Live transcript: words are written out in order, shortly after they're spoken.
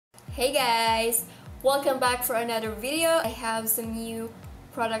Hey guys! Welcome back for another video. I have some new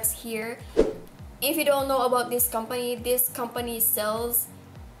products here. If you don't know about this company sells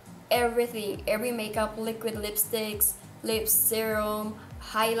everything. Every makeup, liquid lipsticks, lip serum,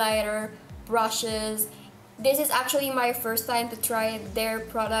 highlighter, brushes. This is actually my first time to try their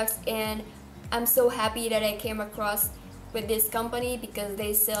products and I'm so happy that I came across with this company because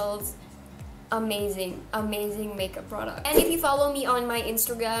they sell amazing makeup products. And if you follow me on my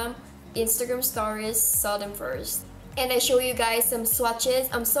Instagram stories, saw them first. And I show you guys some swatches.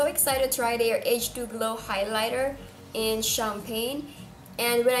 I'm so excited to try their H2 Glow highlighter in champagne.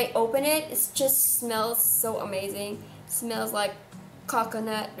 And when I open it, it just smells so amazing. It smells like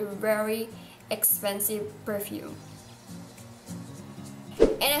coconut, very expensive perfume.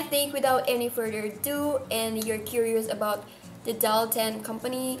 And I think without any further ado, and you're curious about the Dalton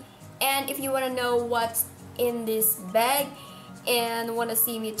company, and if you want to know what's in this bag and want to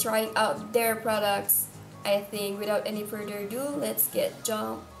see me trying out their products, I think without any further ado, let's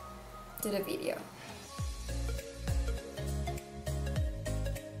jump to the video.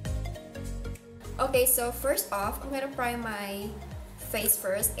 Okay, so first off, I'm gonna prime my face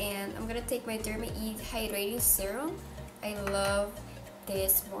first, and I'm gonna take my Derma E Hydrating Serum. I love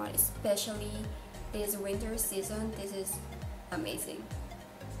this one, especially this winter season. This is amazing.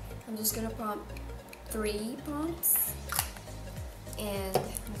 I'm just gonna pump 3 pumps, and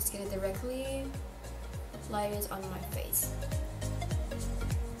I'm just gonna directly apply this on my face.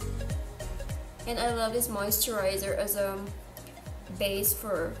 And I love this moisturizer as a base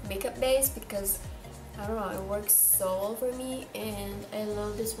for makeup base because I don't know, it works so well for me, and I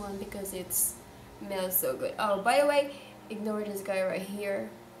love this one because it smells so good. Oh, by the way, ignore this guy right here.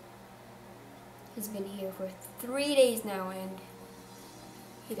 He's been here for 3 days now and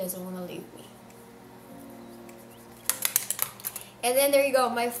he doesn't want to leave me. And then there you go,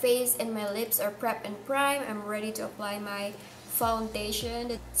 my face and my lips are prepped and primed. I'm ready to apply my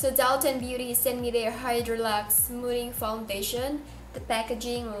foundation. So Dalton Beauty sent me their Hydralux Smoothing Foundation. The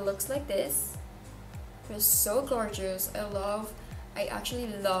packaging looks like this. It's so gorgeous. I actually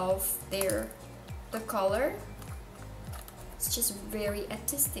love the color. It's just very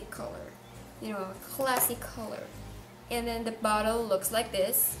artistic color, you know, classic color. And then the bottle looks like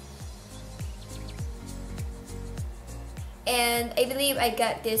this. And I believe I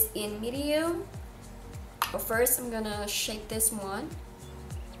got this in medium. But first I'm gonna shake this one.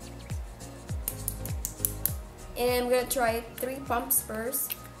 And I'm gonna try 3 pumps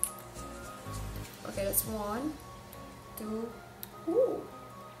first. Okay, that's 1, 2. Ooh,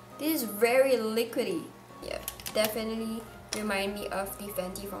 this is very liquidy. Yeah, definitely remind me of the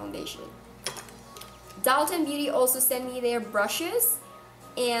Fenty foundation. Dalton Beauty also sent me their brushes,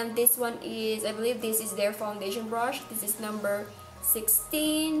 and this one is, I believe this is their foundation brush. This is number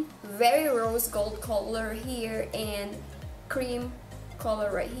 16, very rose gold color here and cream color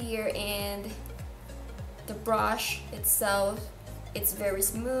right here, and the brush itself, it's very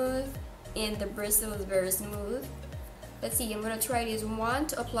smooth and the bristle is very smooth. Let's see, I'm gonna try this one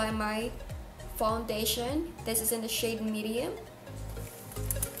to apply my foundation. This is in the shade medium.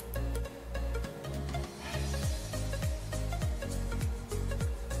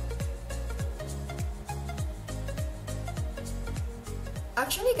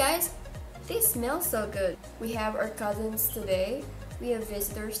 Actually guys, this smells so good. We have our cousins today. We have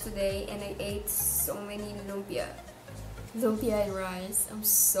visitors today and I ate so many lumpia and rice. I'm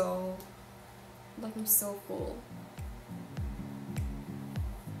so full.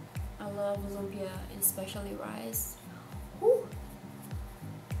 I love lumpia and especially rice. Woo.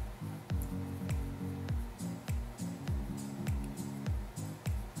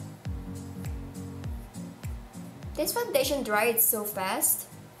 This foundation dried so fast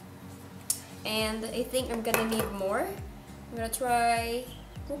and I think I'm gonna need more. I'm gonna try,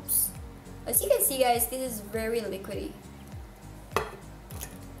 oops. As you can see guys, this is very liquidy.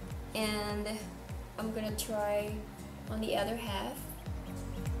 And I'm gonna try on the other half.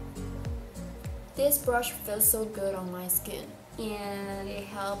 This brush feels so good on my skin and it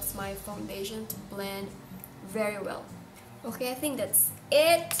helps my foundation to blend very well. Okay, I think that's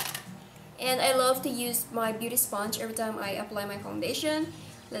it. And I love to use my beauty sponge every time I apply my foundation.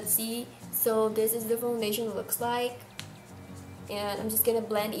 Let's see. So this is the foundation looks like. And I'm just gonna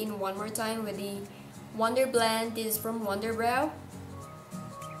blend in one more time with the Wonder Blend. This is from Wonder Brow.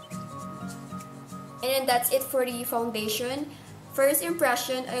 And then that's it for the foundation. First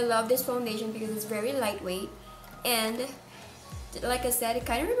impression, I love this foundation because it's very lightweight. And like I said, it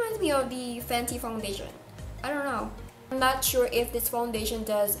kind of reminds me of the Fenty foundation. I don't know. I'm not sure if this foundation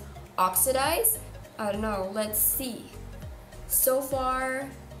does oxidize. I don't know. Let's see. So far,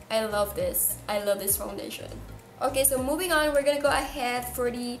 I love this. I love this foundation. Okay, so moving on, we're gonna go ahead for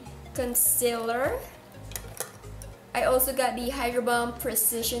the concealer. I also got the Hydra Gel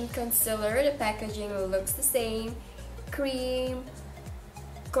Precision Concealer. The packaging looks the same. Cream,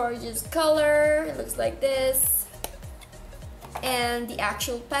 gorgeous color, it looks like this. And the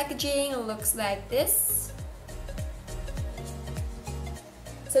actual packaging looks like this.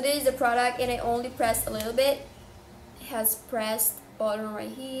 So this is the product, and I only pressed a little bit. It has pressed button right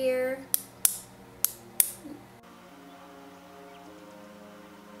here.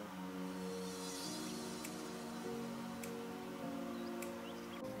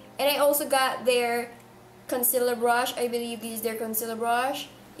 And I also got their concealer brush. I believe this is their concealer brush.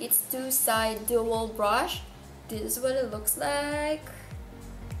 It's two-side dual brush. This is what it looks like.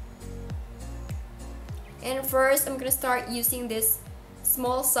 And first, I'm gonna start using this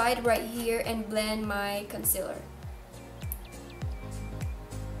small side right here and blend my concealer.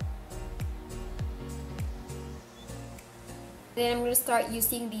 Then I'm gonna start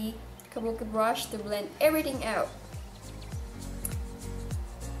using the kabuki brush to blend everything out.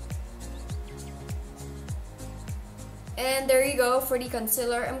 And there you go for the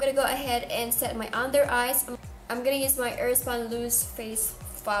concealer. I'm gonna go ahead and set my under eyes. I'm gonna use my Airspun Loose Face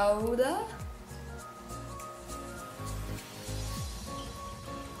Powder.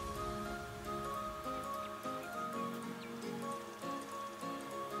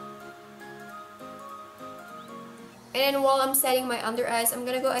 And while I'm setting my under eyes, I'm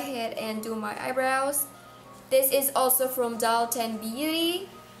gonna go ahead and do my eyebrows. This is also from Dial 10 Beauty.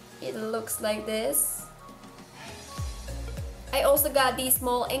 It looks like this. I also got the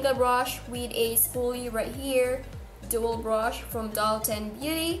small angle brush with a spoolie right here, dual brush from Dial 10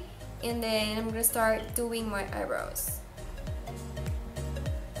 Beauty, and then I'm gonna start doing my eyebrows.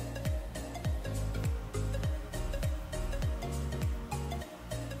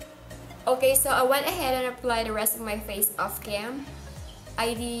 Okay, so I went ahead and applied the rest of my face off cam.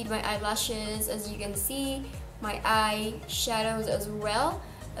 I did my eyelashes, as you can see, my eye shadows as well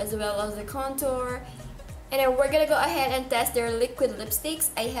as the contour. And then we're gonna go ahead and test their liquid lipsticks.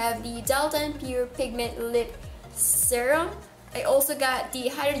 I have the Dial 10 Pure Pigment Lip Serum. I also got the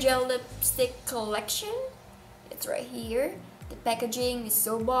Hydra Gel Lipstick collection. It's right here. The packaging is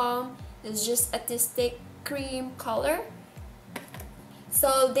so bomb. It's just artistic cream color.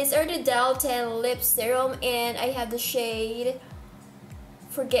 So these are the Dial 10 Lip Serum, and I have the shade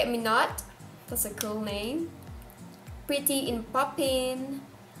Forget Me Not. That's a cool name. Pretty in Poppin'.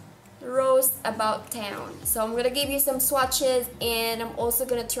 Rose About Town. So I'm gonna give you some swatches, and I'm also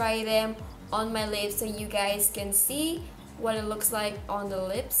gonna try them on my lips so you guys can see what it looks like on the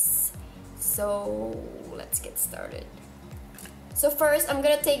lips. So let's get started. So first, I'm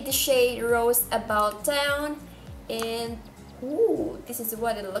gonna take the shade Rose About Town, and ooh, this is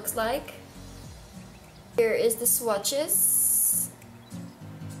what it looks like. Here is the swatches.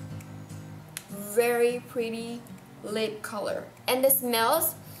 Very pretty lip color. And the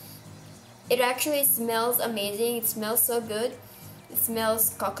smells, it actually smells amazing. It smells so good. It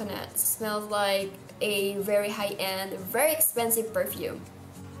smells coconut. It smells like a very high-end, very expensive perfume.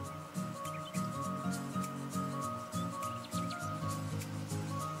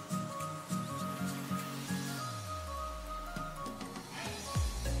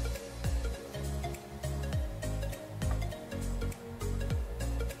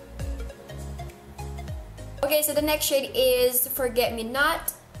 Okay, so the next shade is Forget Me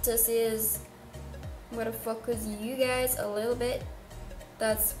Not. This is, I'm gonna focus you guys a little bit.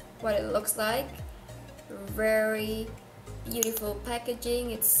 That's what it looks like. Very beautiful packaging.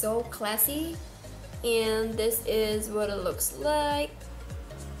 It's so classy, and this is what it looks like.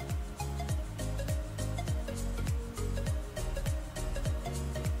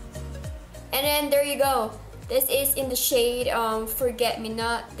 And then there you go. This is in the shade Forget Me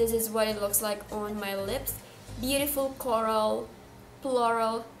Not. This is what it looks like on my lips. Beautiful coral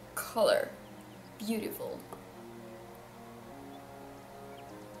floral color. Beautiful.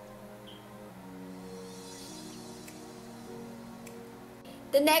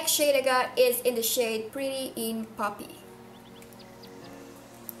 The next shade I got is in the shade Pretty in Poppy.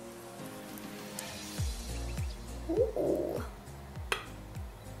 Ooh.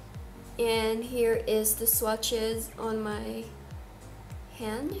 And here is the swatches on my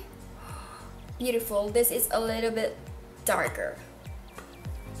hand. Beautiful. This is a little bit darker.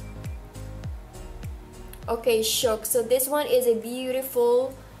 Okay, shook. So this one is a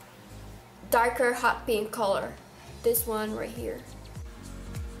beautiful darker hot pink color. This one right here.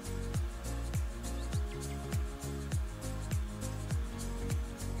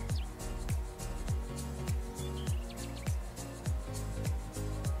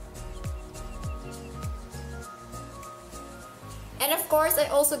 And of course, I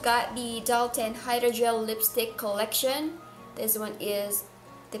also got the Dalton Hydra Gel Lipstick collection. This one is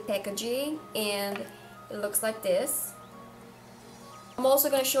the packaging and it looks like this. I'm also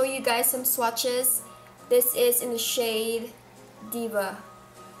going to show you guys some swatches. This is in the shade Diva.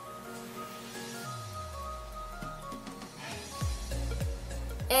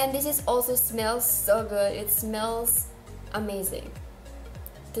 And this is also smells so good. It smells amazing.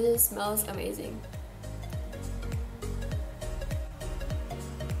 This smells amazing.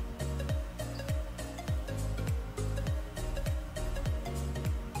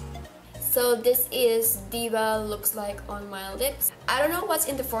 So this is Diva looks like on my lips. I don't know what's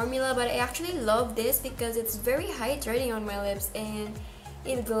in the formula, but I actually love this because it's very hydrating on my lips and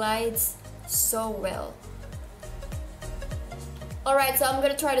it glides so well. Alright, so I'm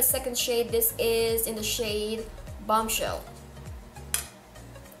gonna try the second shade. This is in the shade Bombshell.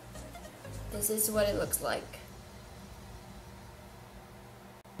 This is what it looks like.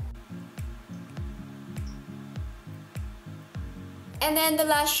 And then the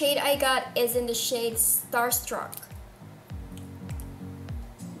last shade I got is in the shade Starstruck.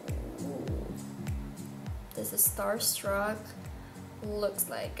 This is Starstruck. Looks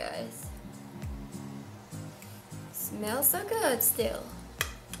like, guys. Smells so good still.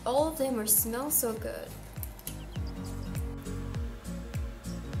 All of them smell so good.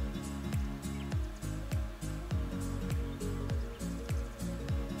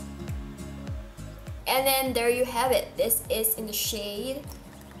 And then there you have it. This is in the shade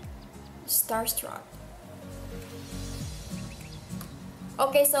Starstruck.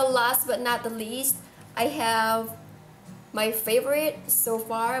 Okay, so last but not the least, I have my favorite so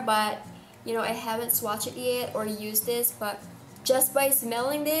far, but you know, I haven't swatched it yet or used this, but just by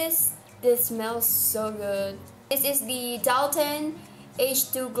smelling this smells so good. This is the Dalton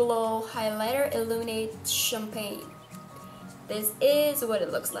H2 Glow Highlighter Illuminate Champagne. This is what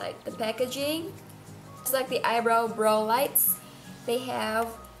it looks like. The packaging, it's like the eyebrow brow lights. They have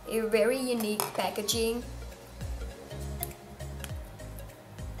a very unique packaging.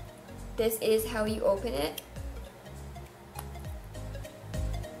 This is how you open it.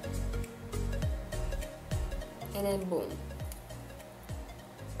 And then boom.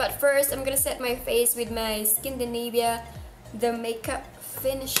 But first, I'm gonna set my face with my Scandinavia The Makeup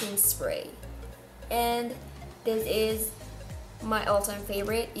Finishing Spray. And this is my all-time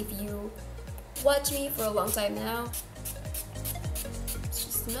favorite. If you watch me for a long time now, it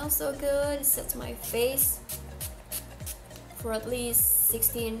smells so good. It sets my face for at least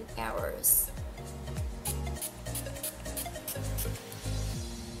 16 hours.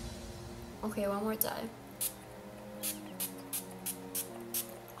 Okay, one more time.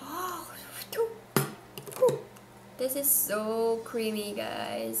 This is so creamy,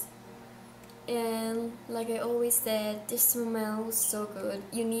 guys, and like I always said, this smells so good.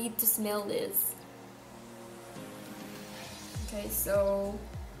 You need to smell this. Okay, so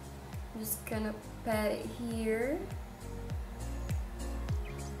I'm just gonna pat it here.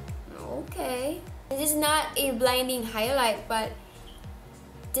 Okay, this is not a blinding highlight, but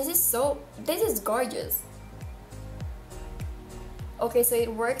this is gorgeous. Okay, so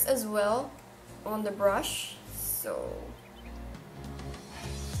it works as well on the brush. So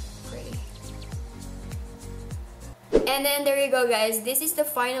pretty. And then there you go, guys. This is the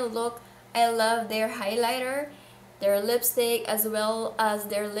final look. I love their highlighter, their lipstick, as well as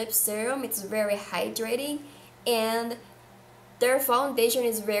their lip serum. It's very hydrating, and their foundation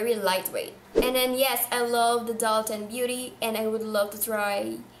is very lightweight. And then yes, I love the Dalton Beauty, and I would love to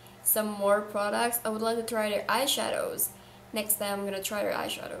try some more products. I would like to try their eyeshadows. Next time I'm gonna try their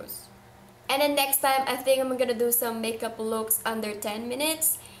eyeshadows. And then next time, I think I'm gonna do some makeup looks under 10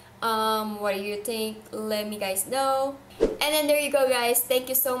 minutes. What do you think? Let me guys know. And then there you go, guys. Thank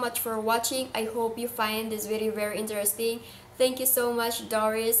you so much for watching. I hope you find this video very interesting. Thank you so much,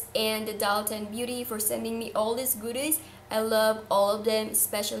 Doris and the Dalton Beauty, for sending me all these goodies. I love all of them,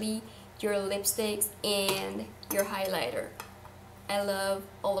 especially your lipsticks and your highlighter. I love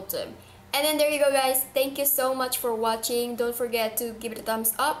all of them. And then there you go, guys. Thank you so much for watching. Don't forget to give it a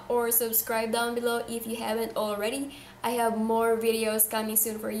thumbs up or subscribe down below if you haven't already. I have more videos coming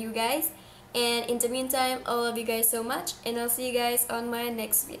soon for you guys. And in the meantime, I love you guys so much, and I'll see you guys on my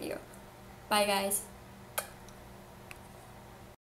next video. Bye, guys.